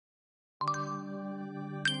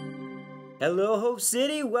Hello, Hope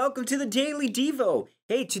City. Welcome to the Daily Devo.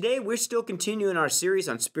 Hey, today we're still continuing our series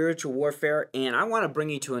on spiritual warfare, and I want to bring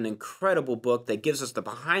you to an incredible book that gives us the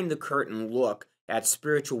behind-the-curtain look at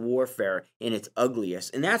spiritual warfare in its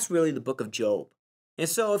ugliest, and that's really the book of Job. And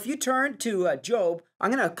so if you turn to Job,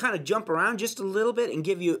 I'm going to kind of jump around just a little bit and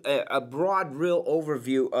give you a broad, real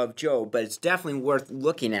overview of Job, but it's definitely worth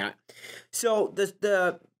looking at. So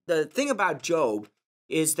the thing about Job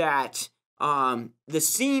is that the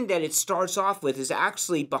scene that it starts off with is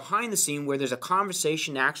actually behind the scene where there's a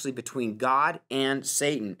conversation actually between God and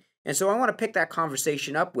Satan. And so I want to pick that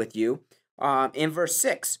conversation up with you in verse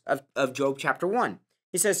 6 of Job chapter 1.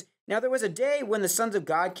 He says, "Now there was a day when the sons of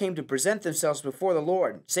God came to present themselves before the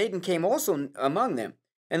Lord. Satan came also among them.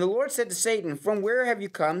 And the Lord said to Satan, 'From where have you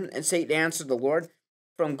come?' And Satan answered the Lord,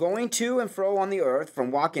 'From going to and fro on the earth, from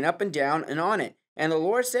walking up and down and on it.' And the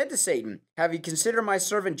Lord said to Satan, 'Have you considered my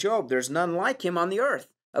servant Job? There is none like him on the earth,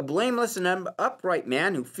 a blameless and upright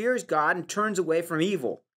man who fears God and turns away from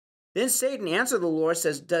evil.' Then Satan answered the Lord,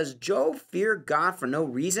 says, 'Does Job fear God for no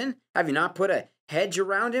reason? Have you not put a hedge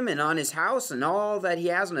around him and on his house and all that he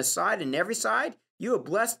has on his side and every side? You have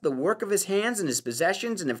blessed the work of his hands and his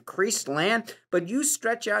possessions and have increased land, but you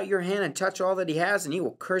stretch out your hand and touch all that he has, and he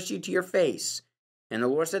will curse you to your face.' And the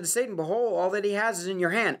Lord said to Satan, 'Behold, all that he has is in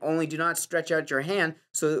your hand. Only do not stretch out your hand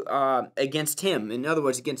against him.'" In other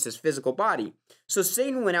words, against his physical body. So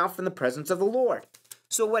Satan went out from the presence of the Lord.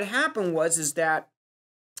 So what happened is that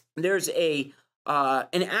there's an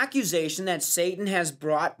accusation that Satan has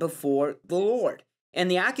brought before the Lord. And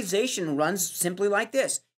the accusation runs simply like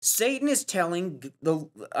this. Satan is telling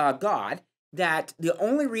God that the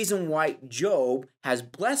only reason why Job has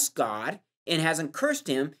blessed God and hasn't cursed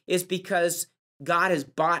him is because God has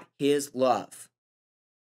bought his love.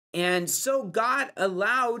 And so God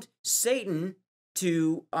allowed Satan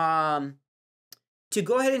to go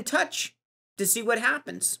ahead and touch to see what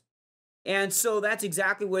happens. And so that's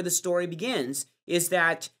exactly where the story begins, is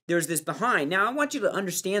that there's this behind. Now, I want you to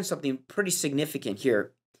understand something pretty significant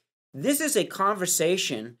here. This is a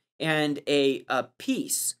conversation and a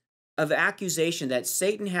piece of accusation that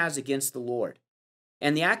Satan has against the Lord.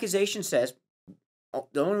 And the accusation says,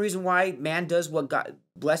 the only reason why man does what God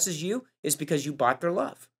blesses you is because you bought their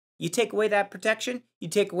love. You take away that protection, you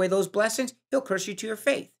take away those blessings, he'll curse you to your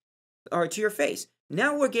faith or to your face.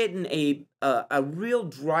 Now we're getting a real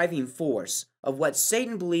driving force of what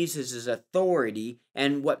Satan believes is his authority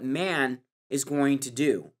and what man is going to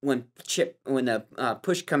do when the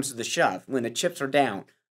push comes to the shove, when the chips are down.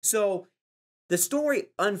 So the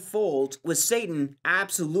story unfolds with Satan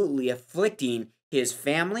absolutely afflicting his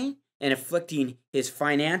family and afflicting his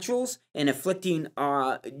financials and afflicting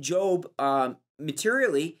Job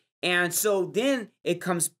materially. And so then it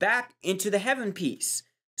comes back into the heaven piece.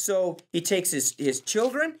 So he takes his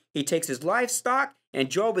children, he takes his livestock, and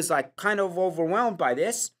Job is like kind of overwhelmed by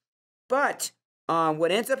this. But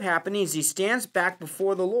what ends up happening is he stands back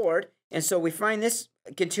before the Lord. And so we find this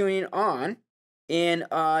continuing on in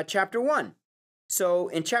chapter 1. So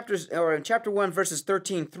in chapter 1, verses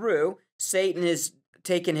 13 through, Satan is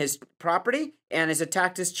taken his property and has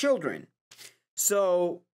attacked his children.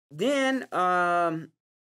 So then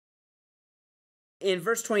in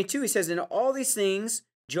verse 22, he says, "In all these things,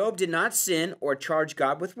 Job did not sin or charge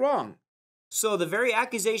God with wrong." So the very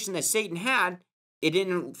accusation that Satan had, it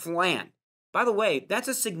didn't land. By the way, that's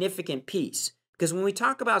a significant piece, because when we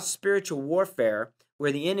talk about spiritual warfare,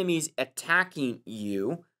 where the enemy's attacking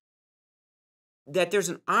you, that there's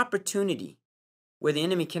an opportunity where the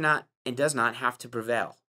enemy cannot and does not have to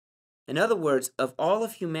prevail. In other words, of all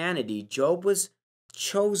of humanity, Job was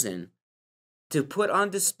chosen to put on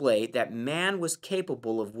display that man was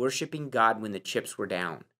capable of worshiping God when the chips were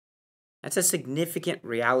down. That's a significant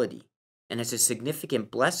reality, and it's a significant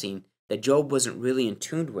blessing that Job wasn't really in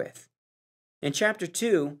tune with. In chapter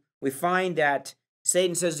 2, we find that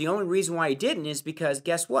Satan says the only reason why he didn't is because,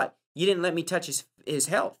 guess what? You didn't let me touch his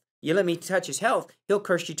health. You let me touch his health, he'll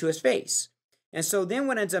curse you to his face. And so then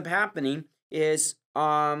what ends up happening is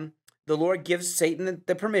the Lord gives Satan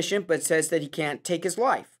the permission, but says that he can't take his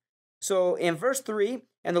life. So in verse 3,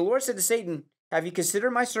 "And the Lord said to Satan, 'Have you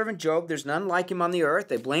considered my servant Job? There's none like him on the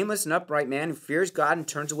earth, a blameless and upright man who fears God and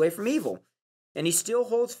turns away from evil. And he still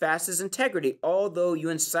holds fast his integrity, although you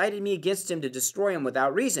incited me against him to destroy him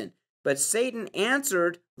without reason.' But Satan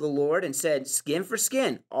answered the Lord and said, 'Skin for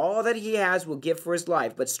skin, all that he has will give for his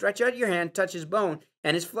life. But stretch out your hand, touch his bone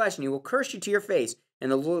and his flesh, and he will curse you to your face.'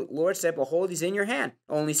 And the Lord said, 'Behold, he's in your hand.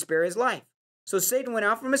 Only spare his life.' So Satan went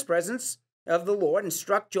out from his presence of the Lord and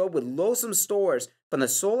struck Job with loathsome sores. From the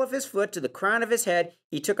sole of his foot to the crown of his head,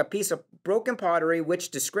 he took a piece of broken pottery, which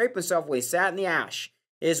to scrape himself while he sat in the ash.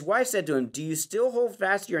 His wife said to him, "Do you still hold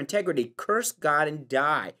fast to your integrity? Curse God and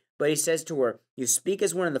die." But he says to her, "You speak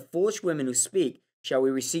as one of the foolish women who speak. Shall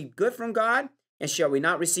we receive good from God? And shall we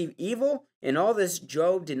not receive evil?" In all this,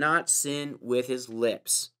 Job did not sin with his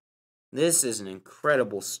lips. This is an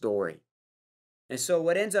incredible story. And so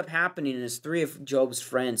what ends up happening is three of Job's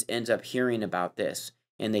friends ends up hearing about this,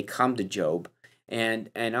 and they come to Job.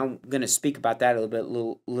 And I'm going to speak about that a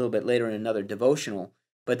little bit later in another devotional.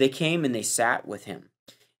 But they came and they sat with him.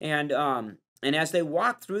 And as they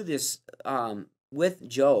walked through this with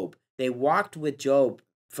Job, they walked with Job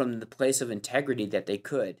from the place of integrity that they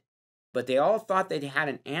could. But they all thought they had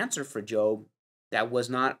an answer for Job that was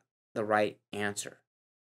not the right answer.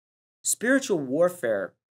 Spiritual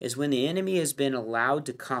warfare is when the enemy has been allowed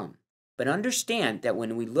to come. But understand that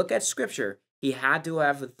when we look at Scripture, he had to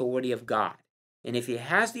have authority of God. And if he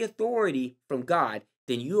has the authority from God,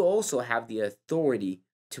 then you also have the authority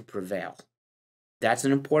to prevail. That's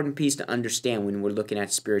an important piece to understand when we're looking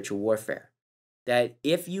at spiritual warfare. That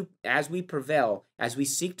as we prevail, as we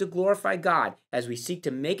seek to glorify God, as we seek to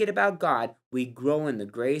make it about God, we grow in the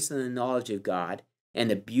grace and the knowledge of God, and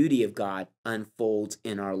the beauty of God unfolds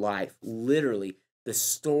in our life. Literally, the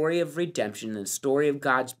story of redemption and the story of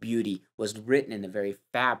God's beauty was written in the very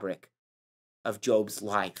fabric of Job's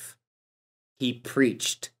life. He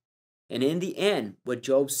preached. And in the end, what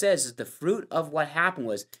Job says is the fruit of what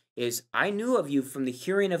happened is I knew of you from the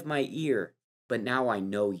hearing of my ear, but now I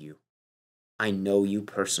know you. I know you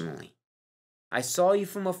personally. I saw you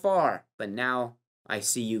from afar, but now I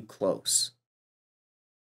see you close.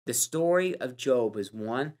 The story of Job is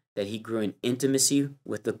one that he grew in intimacy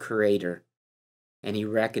with the Creator, and he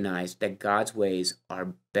recognized that God's ways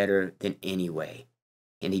are better than any way,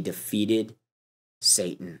 and he defeated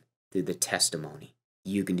Satan through the testimony.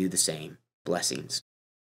 You can do the same. Blessings.